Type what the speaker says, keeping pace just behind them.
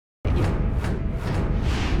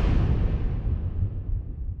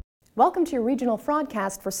Welcome to your regional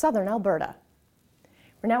fraudcast for Southern Alberta.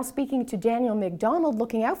 We're now speaking to Daniel McDonald,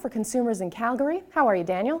 looking out for consumers in Calgary. How are you,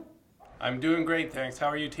 Daniel? I'm doing great, thanks. How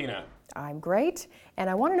are you, Tina? I'm great, and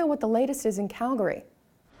I want to know what the latest is in Calgary.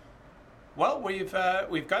 Well, we've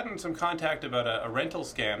gotten some contact about a rental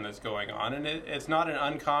scam that's going on, and it's not an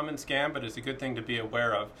uncommon scam, but it's a good thing to be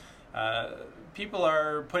aware of. People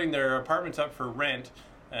are putting their apartments up for rent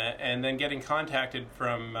and then getting contacted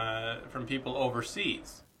from people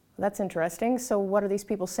overseas. That's interesting. So what are these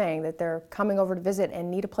people saying? That they're coming over to visit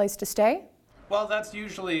and need a place to stay? Well, that's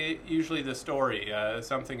usually the story.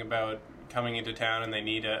 Something about coming into town and they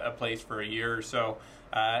need a place for a year or so.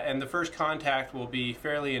 And the first contact will be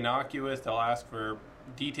fairly innocuous. They'll ask for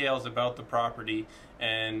details about the property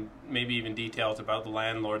and maybe even details about the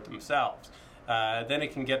landlord themselves. Then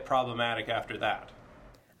it can get problematic after that.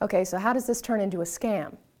 Okay, so how does this turn into a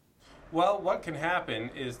scam? Well, what can happen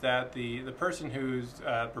is that the person who's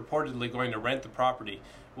purportedly going to rent the property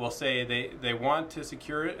will say they want to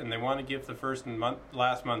secure it and they want to give the first and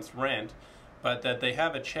last month's rent, but that they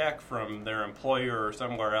have a check from their employer or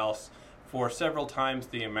somewhere else for several times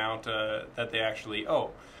the amount that they actually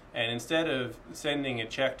owe. And instead of sending a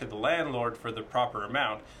check to the landlord for the proper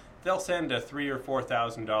amount, they'll send a $3,000 or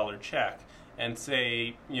 $4,000 check and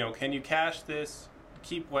say, can you cash this,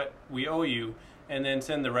 keep what we owe you, and then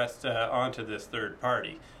send the rest on to this third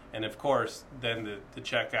party. And of course, then the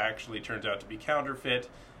check actually turns out to be counterfeit,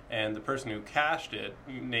 and the person who cashed it,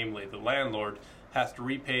 namely the landlord, has to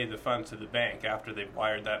repay the funds to the bank after they've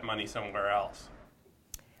wired that money somewhere else.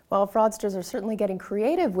 Well, fraudsters are certainly getting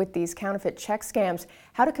creative with these counterfeit check scams.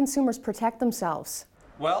 How do consumers protect themselves?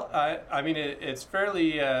 Well, it's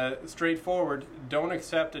fairly straightforward. Don't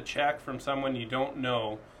accept a check from someone you don't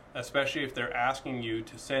know, especially if they're asking you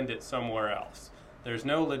to send it somewhere else. There's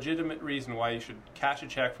no legitimate reason why you should cash a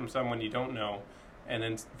check from someone you don't know and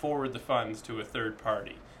then forward the funds to a third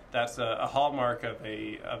party. That's a hallmark of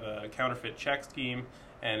a counterfeit check scheme,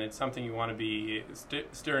 and it's something you want to be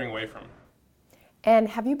steering away from. And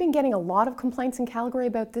have you been getting a lot of complaints in Calgary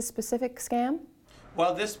about this specific scam?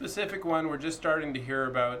 Well, this specific one we're just starting to hear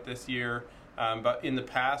about this year, but in the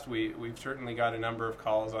past we've certainly got a number of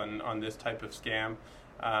calls on this type of scam.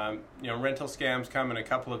 Rental scams come in a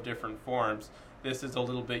couple of different forms. This is a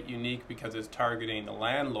little bit unique because it's targeting the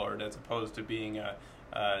landlord as opposed to being a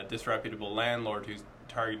disreputable landlord who's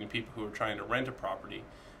targeting people who are trying to rent a property.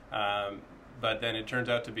 But then it turns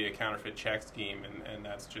out to be a counterfeit check scheme, and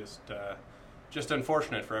that's just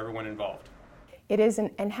unfortunate for everyone involved. It is,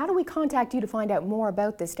 and how do we contact you to find out more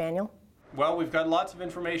about this, Daniel? Well, we've got lots of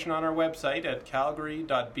information on our website at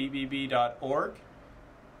calgary.bbb.org.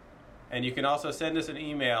 And you can also send us an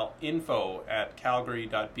email,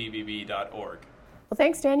 info@calgary.bbb.org. Well,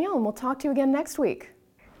 thanks, Daniel, and we'll talk to you again next week.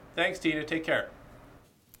 Thanks, Tina. Take care.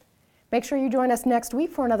 Make sure you join us next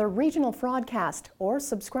week for another regional fraudcast, or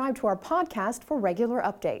subscribe to our podcast for regular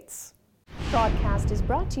updates. Fraudcast is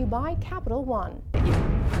brought to you by Capital One.